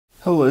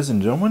Hello ladies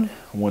and gentlemen,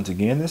 once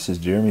again this is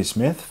Jeremy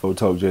Smith,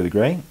 Photo J the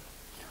Great.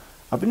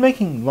 I've been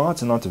making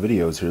lots and lots of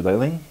videos here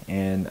lately,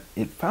 and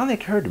it finally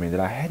occurred to me that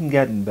I hadn't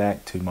gotten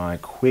back to my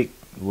quick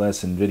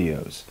lesson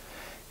videos.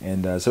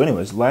 And so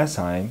anyways, last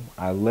time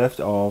I left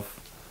off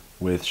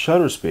with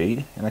shutter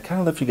speed, and I kind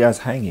of left you guys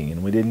hanging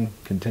and we didn't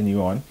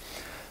continue on.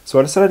 So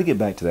I decided to get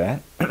back to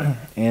that,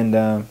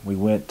 and we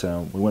went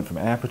from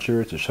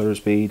aperture to shutter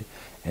speed,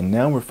 and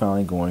now we're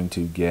finally going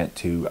to get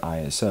to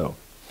ISO.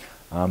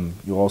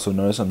 You'll also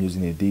notice I'm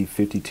using the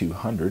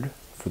D5200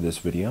 for this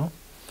video.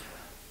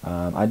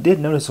 I did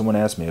notice someone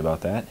asked me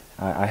about that.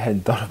 I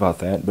hadn't thought about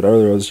that, but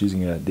earlier I was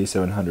using a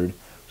D700,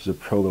 which is a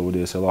pro level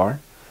DSLR.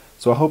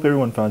 So I hope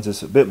everyone finds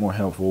this a bit more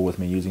helpful with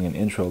me using an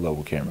intro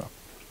level camera.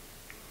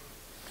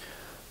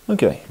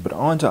 Okay, but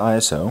on to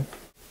ISO.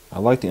 I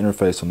like the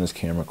interface on this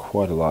camera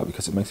quite a lot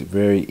because it makes it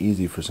very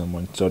easy for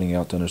someone starting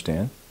out to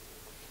understand.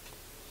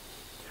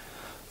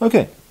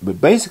 Okay, but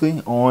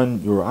basically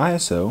on your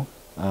ISO,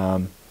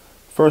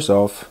 first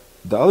off,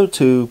 the other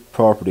two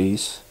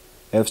properties,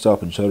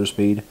 f-stop and shutter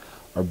speed,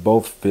 are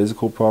both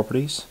physical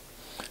properties.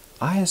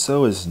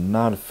 ISO is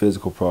not a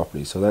physical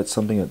property, so that's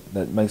something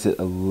that makes it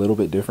a little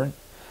bit different.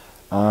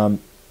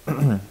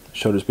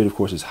 Shutter speed, of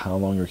course, is how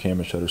long your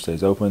camera shutter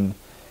stays open,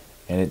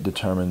 and it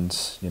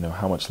determines,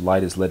 how much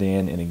light is let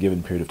in a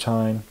given period of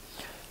time.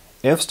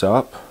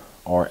 F-stop,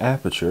 or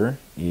aperture,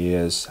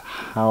 is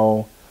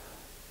how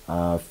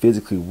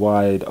physically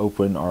wide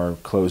open or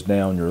closed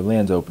down your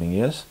lens opening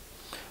is.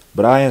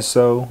 But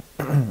ISO,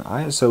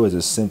 ISO is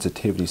a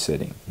sensitivity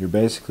setting. You're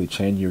basically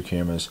changing your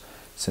camera's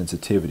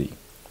sensitivity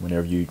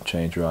whenever you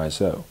change your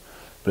ISO.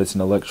 But it's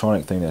an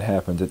electronic thing that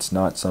happens. It's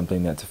not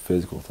something that's a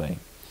physical thing.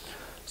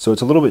 So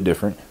it's a little bit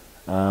different.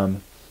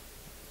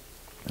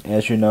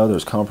 As you know,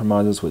 there's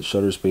compromises with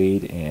shutter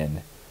speed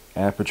and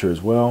aperture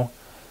as well.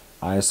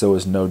 ISO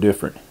is no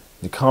different.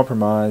 The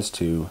compromise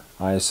to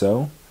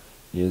ISO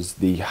is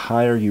the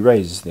higher you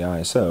raise the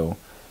ISO,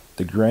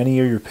 the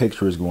grainier your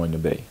picture is going to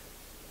be.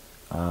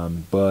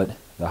 But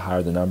the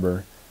higher the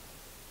number,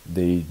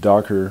 the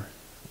darker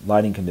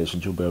lighting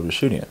conditions you'll be able to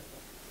shoot in.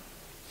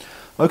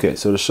 Okay,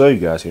 so to show you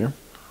guys here,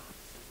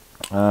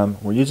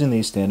 we're using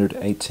the standard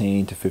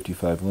 18 to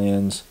 55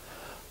 lens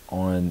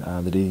on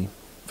the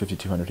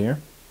D5200 here.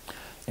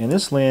 And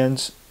this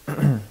lens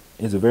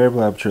is a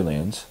variable aperture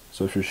lens,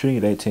 so if you're shooting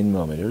at 18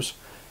 millimeters,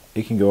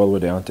 it can go all the way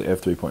down to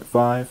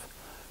f3.5,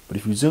 but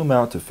if you zoom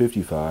out to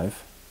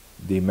 55,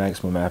 the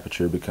maximum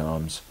aperture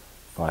becomes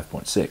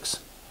 5.6.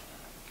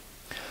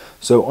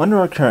 So under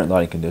our current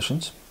lighting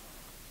conditions,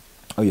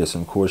 oh yes,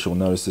 and of course you'll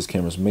notice this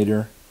camera's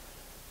meter.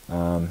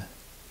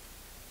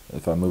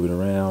 If I move it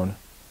around,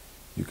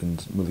 you can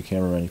move the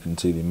camera around, you can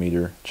see the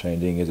meter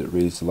changing as it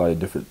reads the light in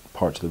different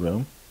parts of the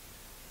room.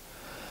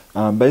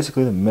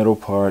 Basically the middle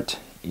part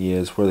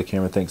is where the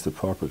camera thinks the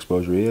proper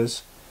exposure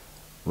is.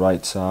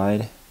 Right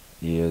side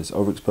is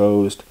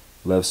overexposed,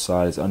 left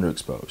side is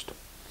underexposed.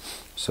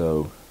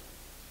 So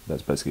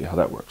that's basically how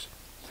that works.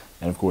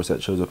 And of course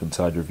that shows up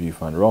inside your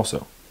viewfinder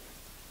also.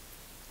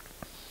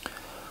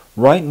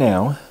 Right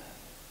now,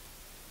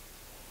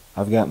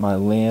 I've got my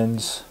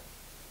lens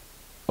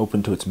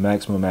open to its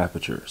maximum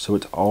aperture, so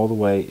it's all the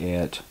way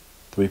at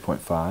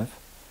 3.5,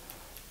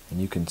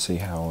 and you can see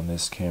how on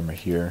this camera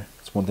here,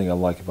 it's one thing I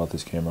like about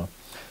this camera,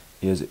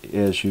 is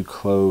as you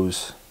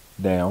close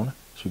down,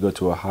 as you go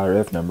to a higher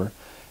F number,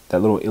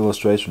 that little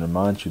illustration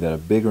reminds you that a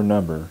bigger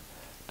number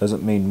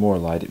doesn't mean more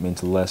light, it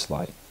means less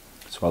light.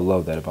 So I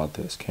love that about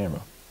this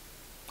camera.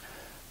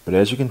 But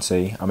as you can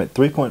see, I'm at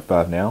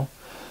 3.5 now,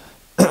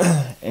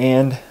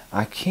 and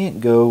I can't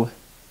go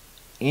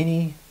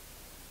any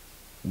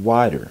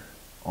wider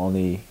on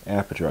the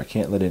aperture. I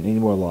can't let in any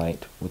more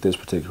light with this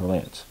particular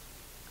lens.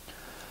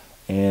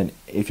 And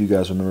if you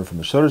guys remember from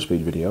the shutter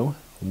speed video,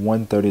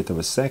 1/30th of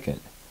a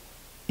second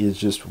is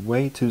just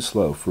way too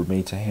slow for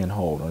me to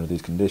handhold under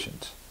these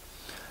conditions.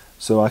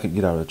 So I could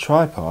get out a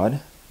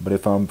tripod, but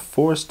if I'm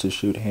forced to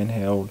shoot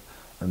handheld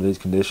under these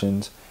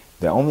conditions,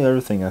 the only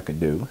other thing I could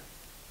do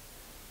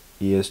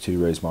is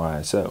to raise my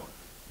ISO.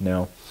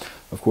 Now,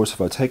 of course,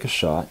 if I take a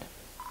shot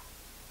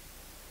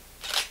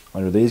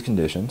under these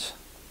conditions,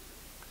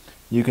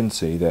 you can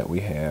see that we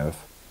have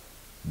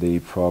the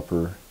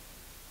proper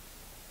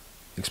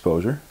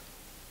exposure.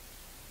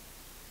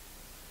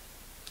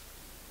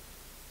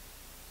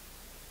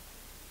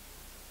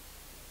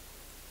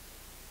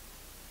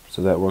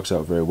 So that works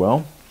out very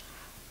well.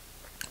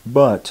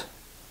 But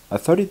a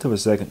 30th of a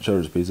second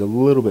shutter speed is a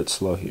little bit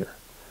slow here.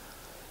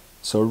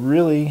 So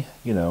really,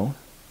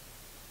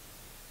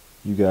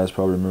 you guys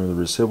probably remember the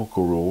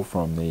reciprocal rule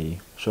from the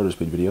shutter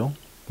speed video,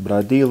 but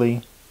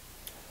ideally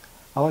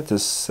I like to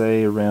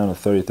say around a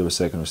 30th of a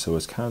second or so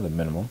is kind of the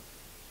minimum,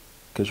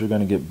 because you're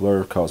going to get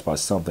blur caused by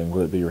something,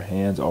 whether it be your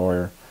hands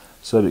or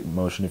subject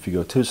motion if you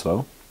go too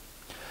slow.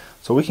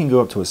 So we can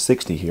go up to a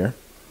 60 here.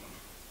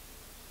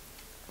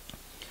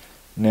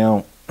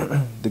 Now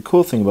the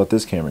cool thing about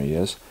this camera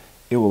is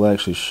it will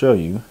actually show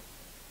you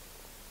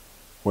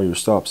where your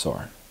stops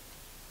are.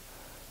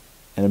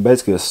 And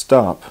basically a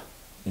stop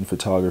in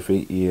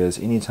photography is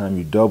anytime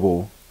you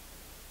double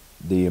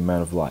the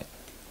amount of light.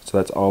 So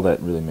that's all that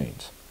really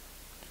means.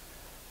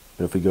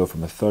 But if we go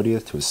from a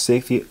 30th to a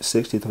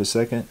 60th of a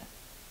second,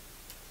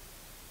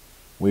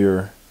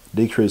 we're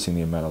decreasing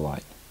the amount of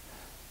light.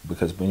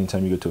 Because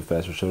anytime you go to a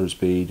faster shutter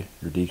speed,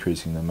 you're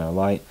decreasing the amount of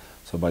light.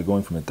 So by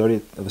going from a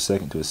 30th of a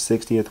second to a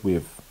 60th, we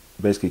have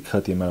basically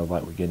cut the amount of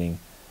light we're getting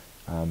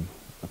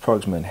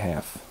approximately in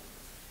half.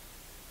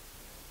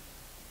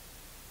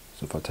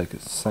 So if I take the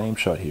same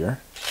shot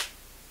here,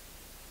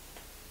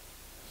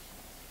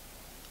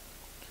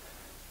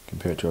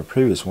 compared to our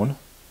previous one,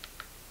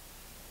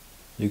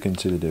 you can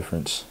see the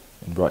difference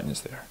in brightness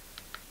there.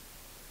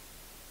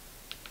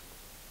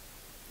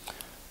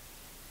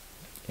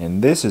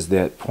 And this is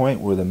that point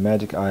where the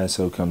magic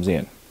ISO comes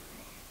in.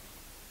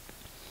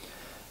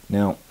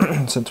 Now,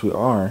 since we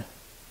are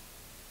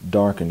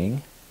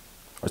darkening,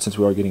 or since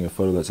we are getting a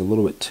photo that's a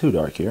little bit too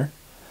dark here,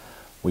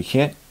 we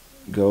can't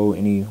go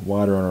any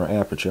wider on our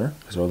aperture,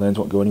 because our lens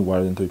won't go any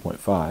wider than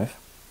 3.5.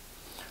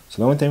 So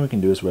the only thing we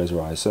can do is raise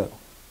our ISO.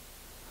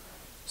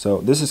 So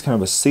this is kind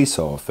of a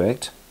seesaw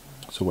effect.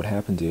 So what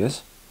happens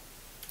is,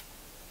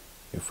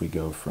 if we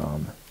go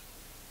from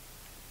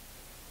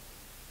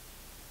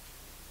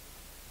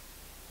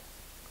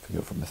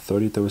a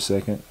 30th of a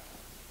second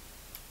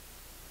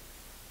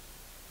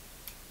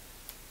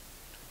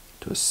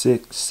to a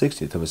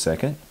 60th of a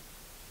second,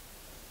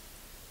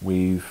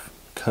 we've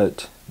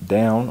cut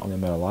down on the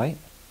amount of light.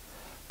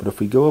 But if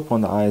we go up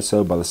on the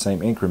ISO by the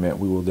same increment,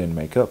 we will then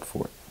make up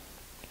for it.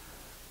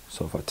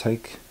 So if I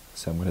take,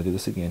 so I'm going to do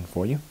this again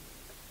for you.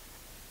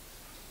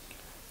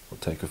 We'll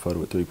take a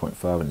photo at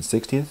 3.5 and a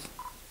 60th,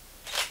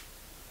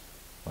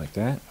 like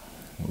that.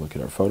 We'll look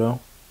at our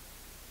photo.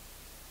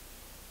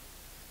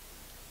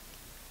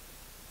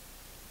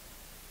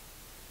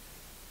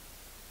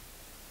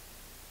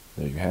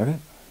 There you have it.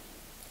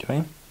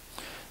 Okay.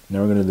 Now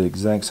we're going to do the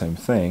exact same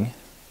thing,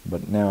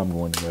 but now I'm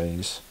going to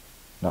raise,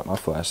 not my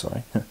flash,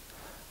 sorry.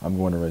 I'm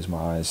going to raise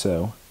my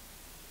ISO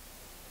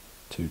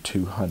to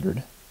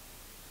 200.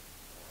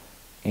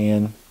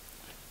 And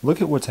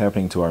look at what's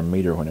happening to our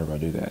meter whenever I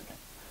do that.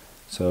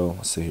 So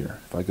let's see here.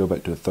 If I go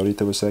back to a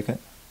 30th of a second,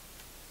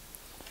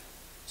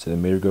 so the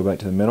meter go back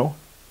to the middle,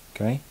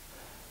 okay?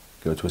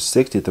 Go to a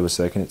 60th of a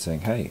second, it's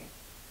saying, hey,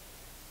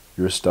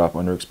 you're a stop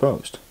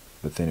underexposed.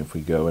 But then if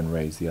we go and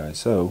raise the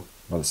ISO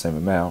by the same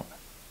amount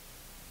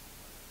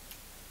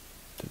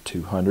to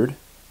 200,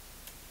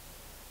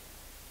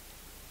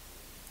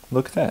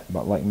 look at that.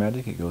 About like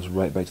magic, it goes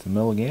right back to the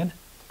middle again.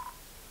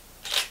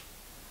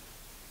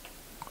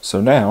 So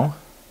now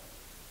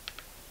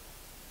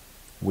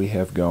we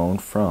have gone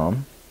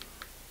from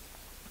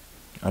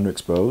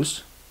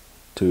underexposed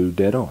to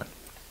dead on.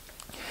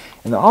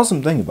 And the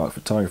awesome thing about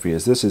photography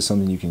is this is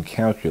something you can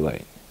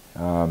calculate.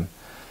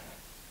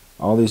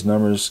 All these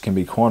numbers can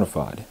be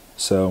quantified.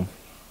 So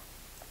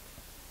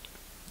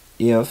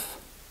if,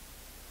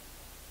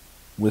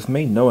 with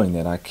me knowing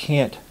that I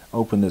can't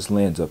open this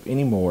lens up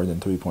any more than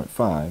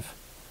 3.5,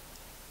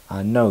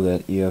 I know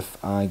that if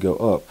I go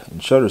up in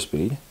shutter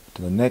speed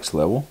to the next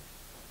level,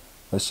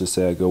 let's just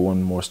say I go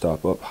one more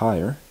stop up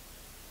higher,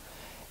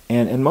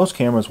 and most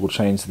cameras will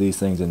change these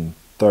things in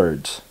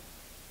thirds,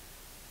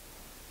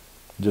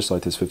 just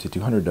like this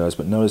 5200 does,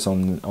 but notice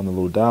on the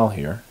little dial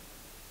here,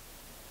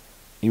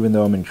 even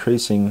though I'm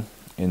increasing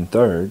in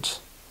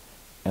thirds,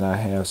 and I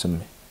have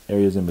some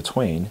areas in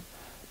between,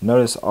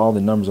 notice all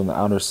the numbers on the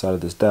outer side of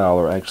this dial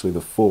are actually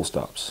the full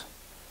stops.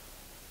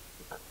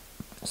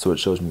 So it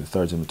shows me the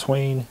thirds in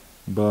between,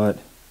 but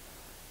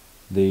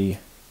the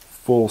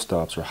full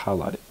stops are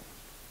highlighted.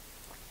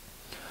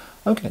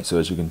 Okay, so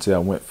as you can see, I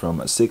went from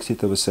a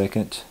 60th of a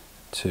second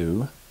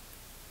to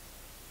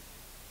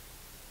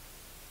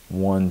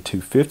 1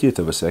 2/50th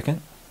of a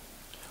second.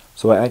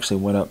 So I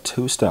actually went up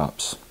 2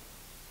 stops.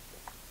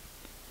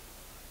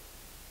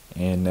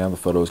 And now the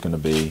photo is going to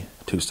be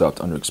 2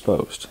 stops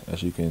underexposed,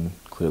 as you can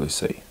clearly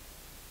see.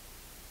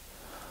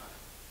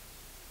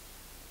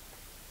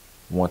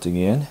 Once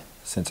again,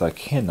 since I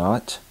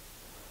cannot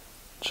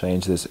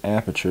change this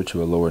aperture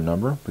to a lower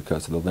number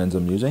because of the lens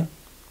I'm using,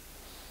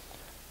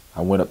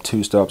 I went up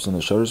 2 stops on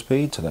the shutter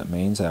speed, so that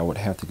means I would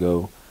have to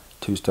go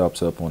 2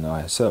 stops up on the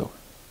ISO.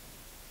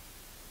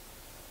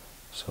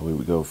 So we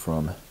would go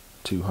from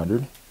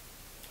 200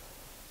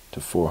 to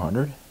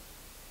 400.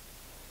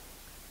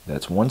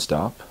 That's 1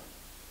 stop.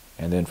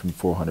 And then from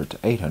 400 to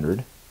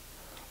 800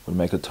 would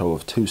make a total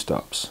of 2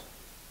 stops.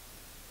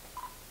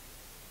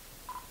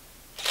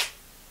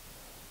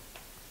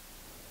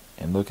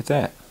 And look at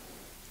that.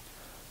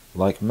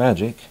 Like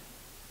magic,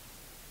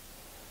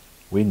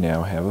 we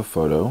now have a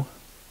photo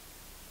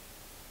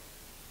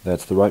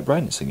that's the right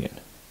brightness again.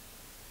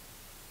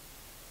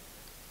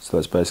 So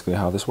that's basically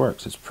how this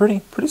works. It's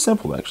pretty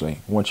simple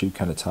actually, once you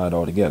kind of tie it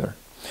all together.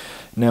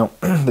 Now,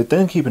 the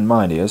thing to keep in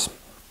mind is,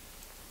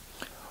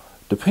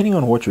 depending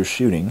on what you're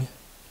shooting,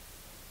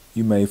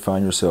 you may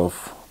find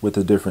yourself with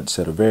a different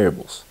set of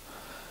variables.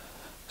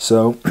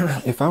 So,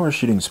 if I were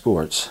shooting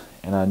sports,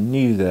 and I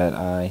knew that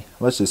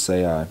let's just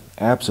say I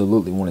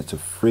absolutely wanted to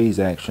freeze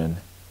action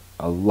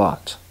a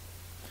lot,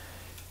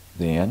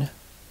 then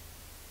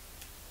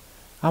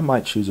I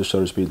might choose a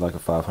shutter speed like a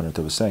 500th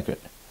of a second,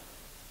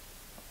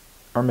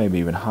 or maybe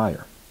even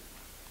higher.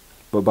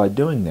 But by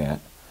doing that,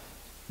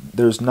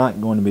 there's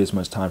not going to be as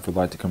much time for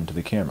light to come to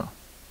the camera.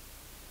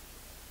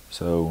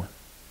 So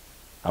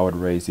I would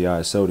raise the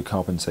ISO to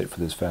compensate for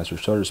this faster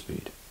shutter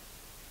speed.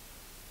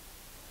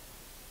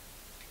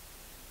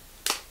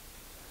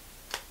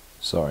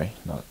 Sorry,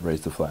 not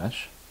raise the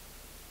flash.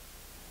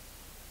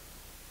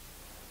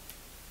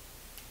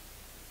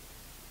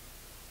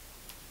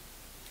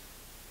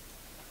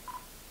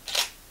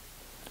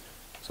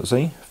 So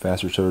see,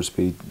 faster shutter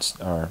speed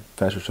still,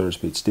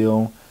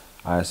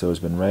 ISO has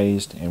been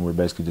raised, and we're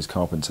basically just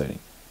compensating.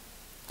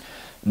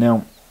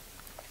 Now,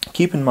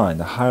 keep in mind,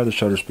 the higher the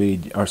shutter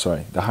speed,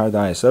 the higher the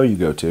ISO you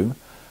go to,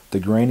 the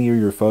grainier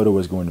your photo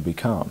is going to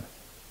become.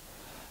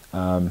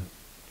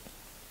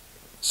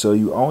 So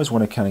you always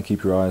want to kind of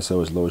keep your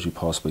ISO as low as you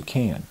possibly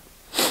can.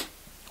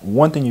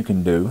 One thing you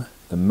can do,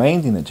 the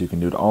main thing that you can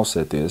do to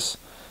offset this,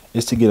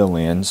 is to get a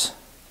lens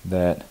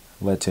that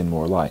lets in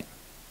more light.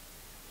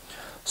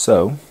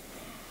 So,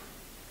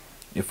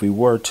 if we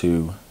were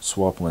to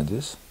swap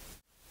lenses,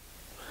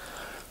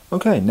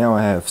 okay, now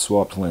I have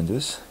swapped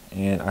lenses,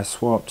 and I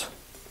swapped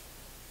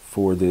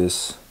for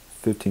this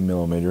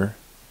 15mm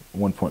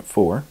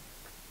 1.4.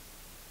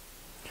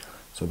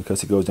 So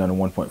because it goes down to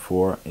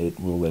 1.4, it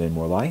will let in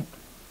more light.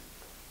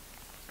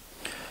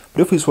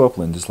 But if we swap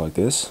lenses like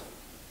this,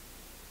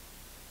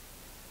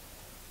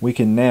 we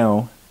can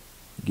now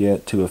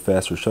get to a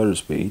faster shutter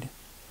speed.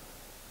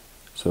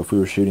 So if we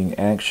were shooting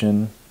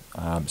action,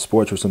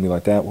 sports or something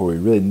like that, where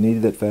we really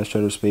needed that fast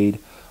shutter speed,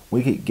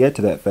 we could get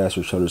to that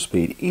faster shutter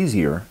speed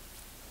easier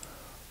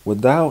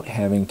without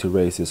having to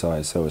raise this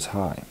ISO as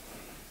high.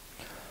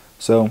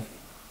 So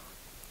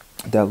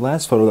that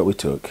last photo that we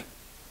took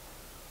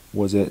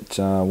was at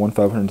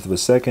 1/500th of a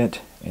second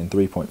and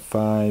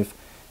 3.5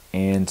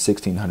 and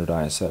 1600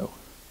 ISO,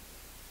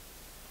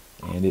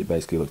 and it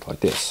basically looked like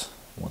this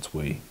once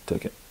we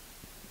took it,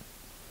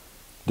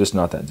 just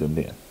not that zoomed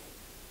in.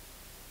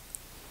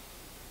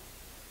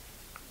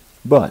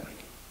 But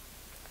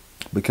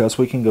because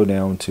we can go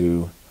down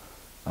to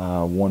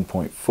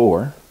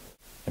 1.4,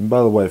 and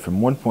by the way, from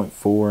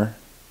 1.4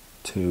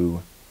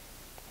 to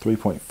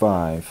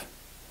 3.5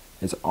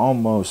 is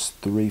almost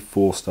 3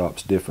 full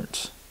stops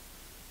difference.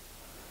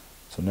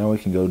 So now we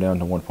can go down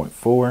to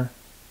 1.4,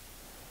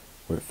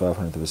 we're at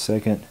 500th of a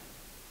second.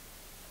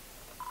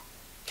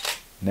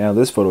 Now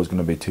this photo is going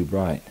to be too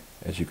bright,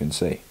 as you can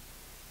see.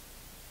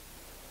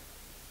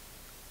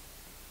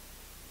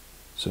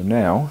 So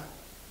now,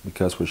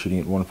 because we're shooting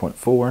at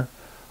 1.4,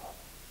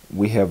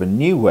 we have a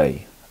new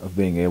way of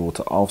being able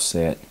to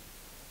offset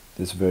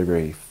this very,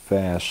 very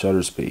fast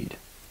shutter speed.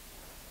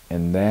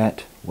 And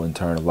that will in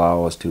turn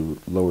allow us to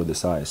lower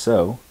this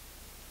ISO,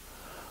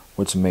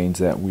 which means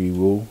that we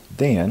will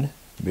then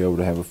be able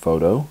to have a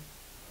photo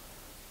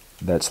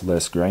that's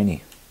less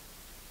grainy.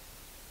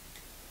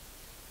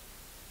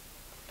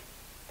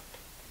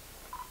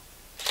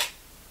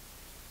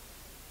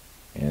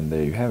 And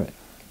there you have it.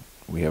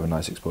 We have a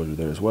nice exposure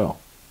there as well.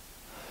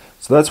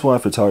 So that's why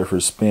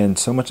photographers spend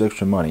so much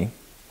extra money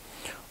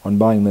on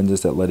buying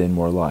lenses that let in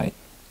more light.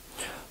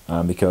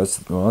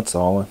 Because, well, it's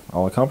all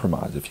a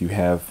compromise. If you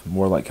have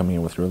more light coming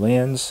in with your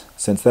lens,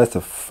 since that's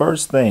the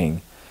first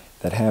thing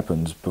that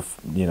happens,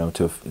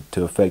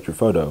 to affect your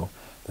photo,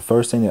 the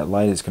first thing that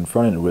light is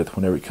confronted with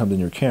whenever it comes in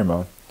your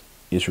camera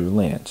is your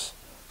lens.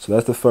 So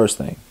that's the first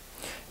thing.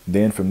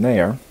 Then from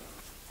there,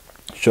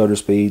 shutter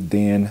speed,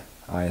 then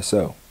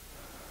ISO.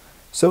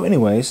 So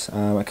anyways,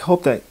 I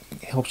hope that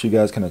helps you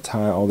guys kind of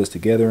tie all this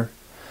together.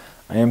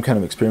 I am kind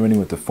of experimenting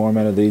with the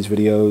format of these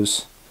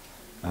videos.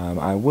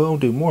 I will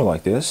do more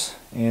like this,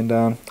 and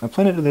I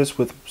plan to do this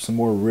with some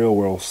more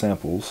real-world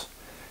samples,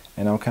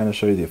 and I'll kind of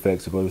show you the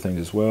effects of other things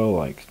as well,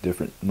 like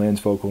different lens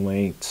focal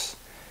lengths,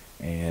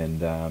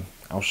 and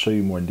I'll show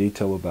you more in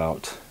detail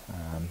about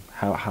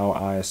how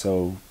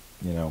ISO,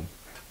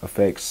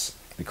 affects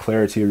the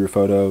clarity of your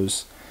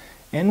photos,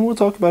 and we'll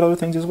talk about other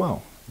things as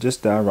well.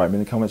 Just write me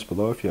in the comments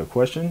below if you have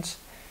questions,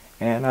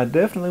 and I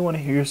definitely want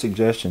to hear your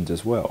suggestions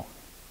as well.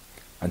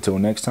 Until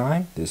next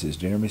time, this is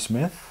Jeremy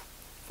Smith,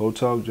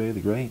 Photog J the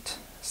Great,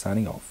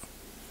 signing off.